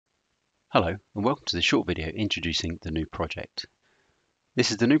Hello and welcome to this short video introducing the new project.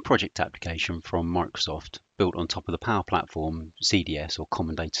 This is the new project application from Microsoft built on top of the Power Platform CDS or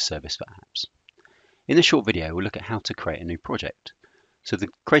Common Data Service for apps. In this short video we'll look at how to create a new project. So the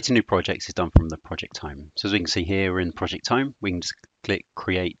creating new projects is done from the project home. So as we can see here, we're in project home. We can just click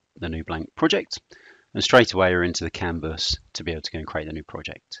create the new blank project and straight away we're into the canvas to be able to go and create the new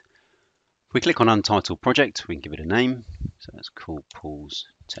project. If we click on Untitled Project, we can give it a name. So let's call Pools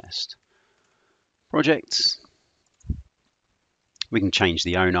Test Projects. We can change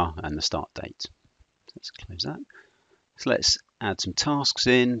the owner and the start date. Let's close that. So let's add some tasks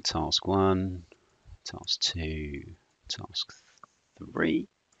in. Task 1, Task 2, Task 3.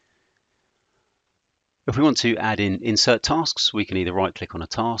 If we want to add in insert tasks, we can either right click on a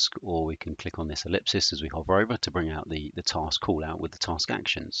task or we can click on this ellipsis as we hover over to bring out the task call out with the task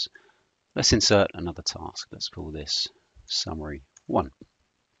actions. Let's insert another task. Let's call this Summary 1.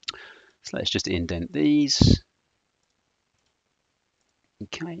 So let's just indent these.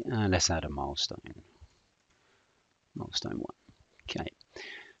 Okay, and let's add a milestone. Milestone 1. Okay.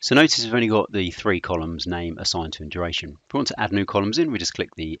 So notice we've only got the 3 columns, name, assigned to, and duration. If we want to add new columns in, we just click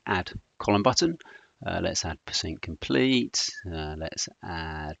the Add Column button. Let's add % complete. Let's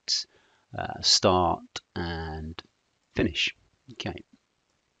add start and finish. Okay.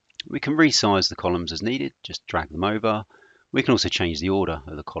 We can resize the columns as needed. Just drag them over. We can also change the order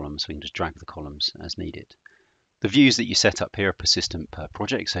of the columns. We can just drag the columns as needed. The views that you set up here are persistent per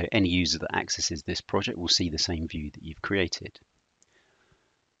project, so any user that accesses this project will see the same view that you've created.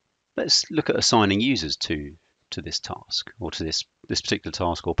 Let's look at assigning users to this task, or to this particular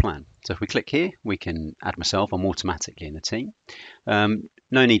task or plan. So if we click here, we can add myself. I'm automatically in the team.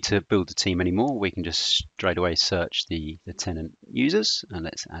 No need to build the team anymore. We can just straight away search the tenant users, and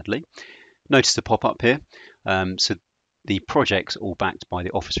let's add Lee. Notice the pop-up here. So the projects all backed by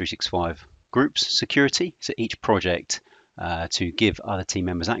the Office 365 groups security. So each project, to give other team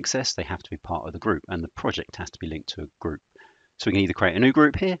members access, they have to be part of the group, and the project has to be linked to a group. So we can either create a new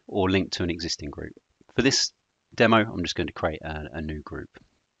group here or link to an existing group. For this demo, I'm just going to create a new group.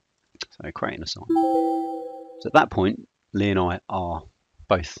 So create and assign. So at that point, Lee and I are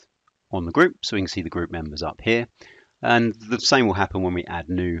both on the group, so we can see the group members up here. And the same will happen when we add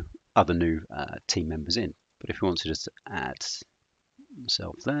other new team members in. But if we want to just add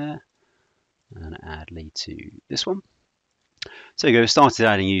myself there and add Lee to this one. So you go, started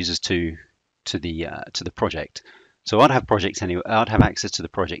adding users to the project. So I'd have projects anyway. I'd have access to the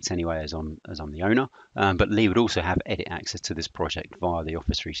project anyway as I'm the owner, but Lee would also have edit access to this project via the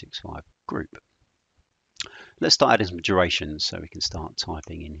Office 365 group. Let's start adding some durations, so we can start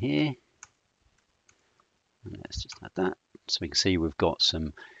typing in here. And let's just add that, so we can see we've got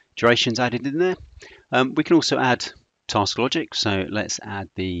some durations added in there. We can also add task logic, so let's add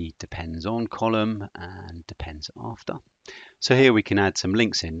the depends on column and depends after. So here we can add some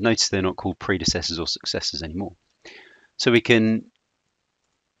links in. Notice they're not called predecessors or successors anymore. So we can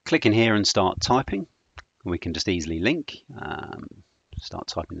click in here and start typing. We can just easily link, start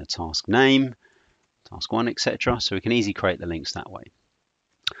typing the task name, task 1, etc. So we can easily create the links that way.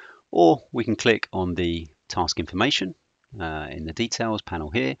 Or we can click on the task information in the details panel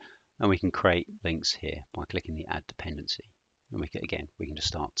here, and we can create links here by clicking the add dependency. And we can just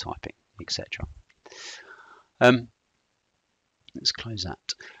start typing, etc. Let's close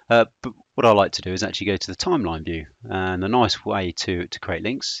that. But what I like to do is actually go to the timeline view. And a nice way to create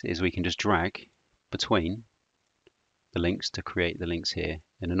links is we can just drag between the links to create the links here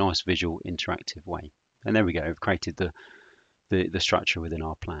in a nice visual interactive way. And there we go, we've created the structure within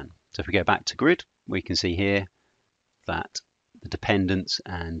our plan. So if we go back to grid, we can see here that the dependents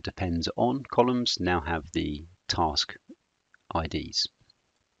and depends on columns now have the task IDs.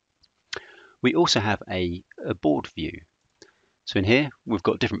 We also have a board view. So in here, we've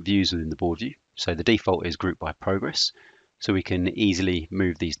got different views within the board view. So the default is group by progress. So we can easily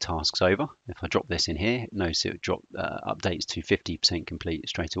move these tasks over. If I drop this in here, notice it drop updates to 50% complete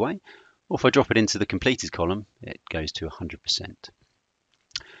straight away. Or if I drop it into the completed column, it goes to 100%.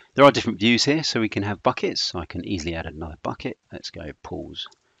 There are different views here, so we can have buckets. So I can easily add another bucket. Let's go pools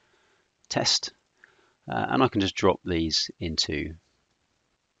test. And I can just drop these into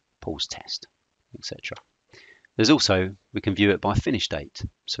pools test, etc. There's also, we can view it by finish date.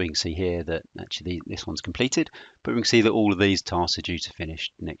 So we can see here that actually this one's completed, but we can see that all of these tasks are due to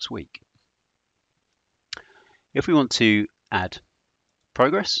finish next week. If we want to add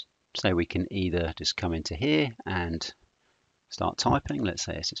progress, so we can either just come into here and start typing. Let's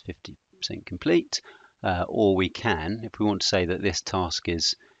say this is 50% complete, or we can, if we want to say that this task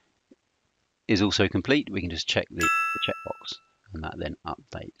is also complete, we can just check the checkbox, and that then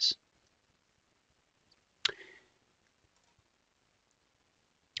updates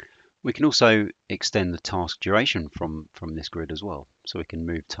We can also extend the task duration from this grid as well. So we can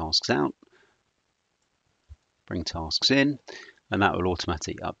move tasks out, bring tasks in, and that will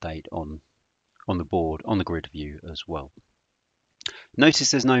automatically update on the board, on the grid view as well.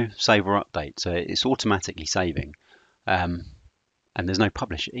 Notice there's no save or update, so it's automatically saving, and there's no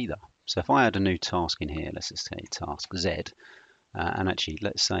publish either. So if I add a new task in here, let's just say task Z, and actually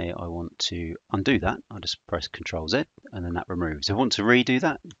let's say I want to undo that, I'll just press Control Z and then that removes. If I want to redo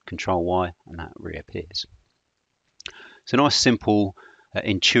that, Control Y and that reappears. So nice, simple,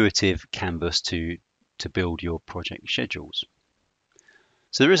 intuitive canvas to build your project schedules.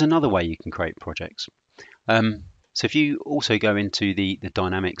 So there is another way you can create projects. So if you also go into the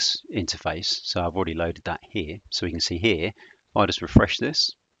Dynamics interface, so I've already loaded that here, so we can see here, if I just refresh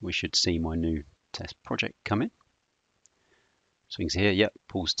this, we should see my new test project come in. So we can see here, yep,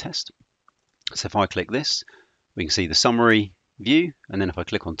 pause test. So if I click this, we can see the summary view, and then if I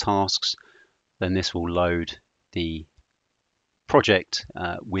click on tasks, then this will load the project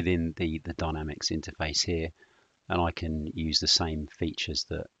within the Dynamics interface here, and I can use the same features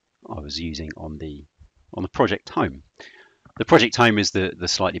that I was using on the project home. The project home is the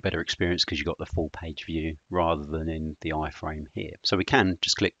slightly better experience because you've got the full page view rather than in the iframe here. So we can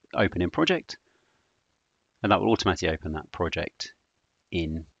just click open in project, and that will automatically open that project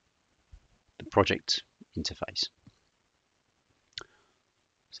in the project interface.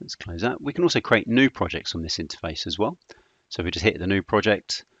 So let's close that. We can also create new projects on this interface as well. So we just hit the new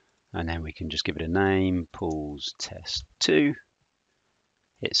project, and then we can just give it a name, pools test 2,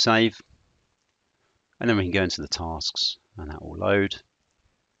 hit save, and then we can go into the tasks and that will load.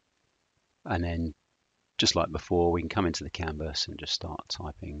 And then just like before, we can come into the canvas and just start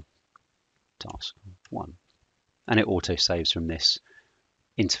typing task 1. And it auto saves from this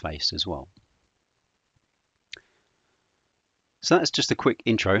interface as well. So that's just a quick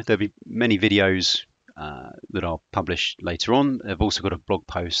intro. There'll be many videos that I'll publish later on. I've also got a blog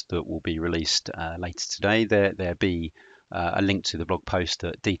post that will be released later today. There'll be a link to the blog post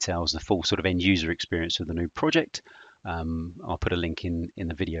that details the full sort of end user experience of the new project. I'll put a link in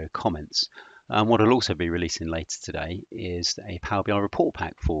the video comments. What I'll also be releasing later today is a Power BI report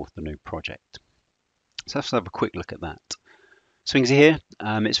pack for the new project. So let's have a quick look at that. So you can see here,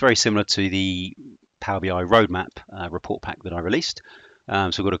 it's very similar to the Power BI roadmap report pack that I released. So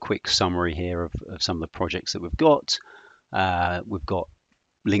we've got a quick summary here of some of the projects that we've got. We've got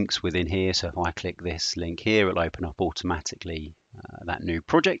links within here, so if I click this link here, it'll open up automatically that new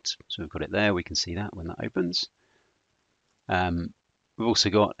project. So we've got it there, we can see that when that opens. We've also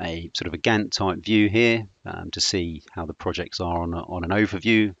got a sort of a Gantt type view here to see how the projects are on an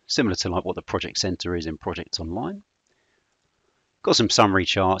overview, similar to like what the project center is in Projects Online. Got some summary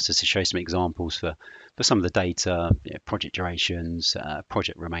charts just to show some examples for some of the data, project durations,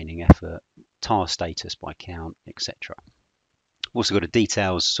 project remaining effort, task status by count, etc. We've also got a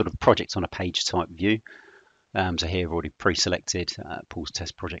details sort of project on a page type view. So here I've already pre-selected pools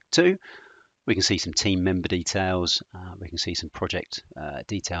test project 2. We can see some team member details. We can see some project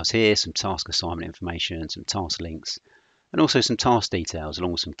details here, some task assignment information, some task links, and also some task details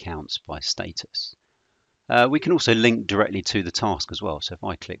along with some counts by status. We can also link directly to the task as well. So if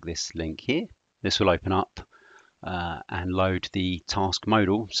I click this link here, this will open up and load the task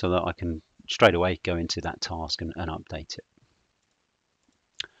modal so that I can straight away go into that task and update it.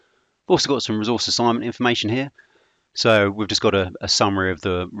 We've also got some resource assignment information here. So we've just got a summary of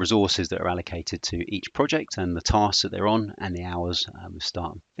the resources that are allocated to each project and the tasks that they're on and the hours with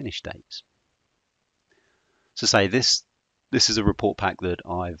start and finish dates. So say this is a report pack that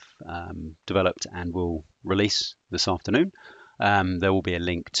I've developed and will release this afternoon. There will be a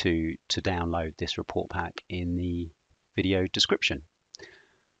link to download this report pack in the video description.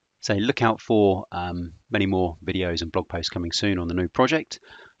 So look out for many more videos and blog posts coming soon on the new project.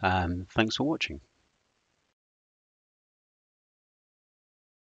 Thanks for watching.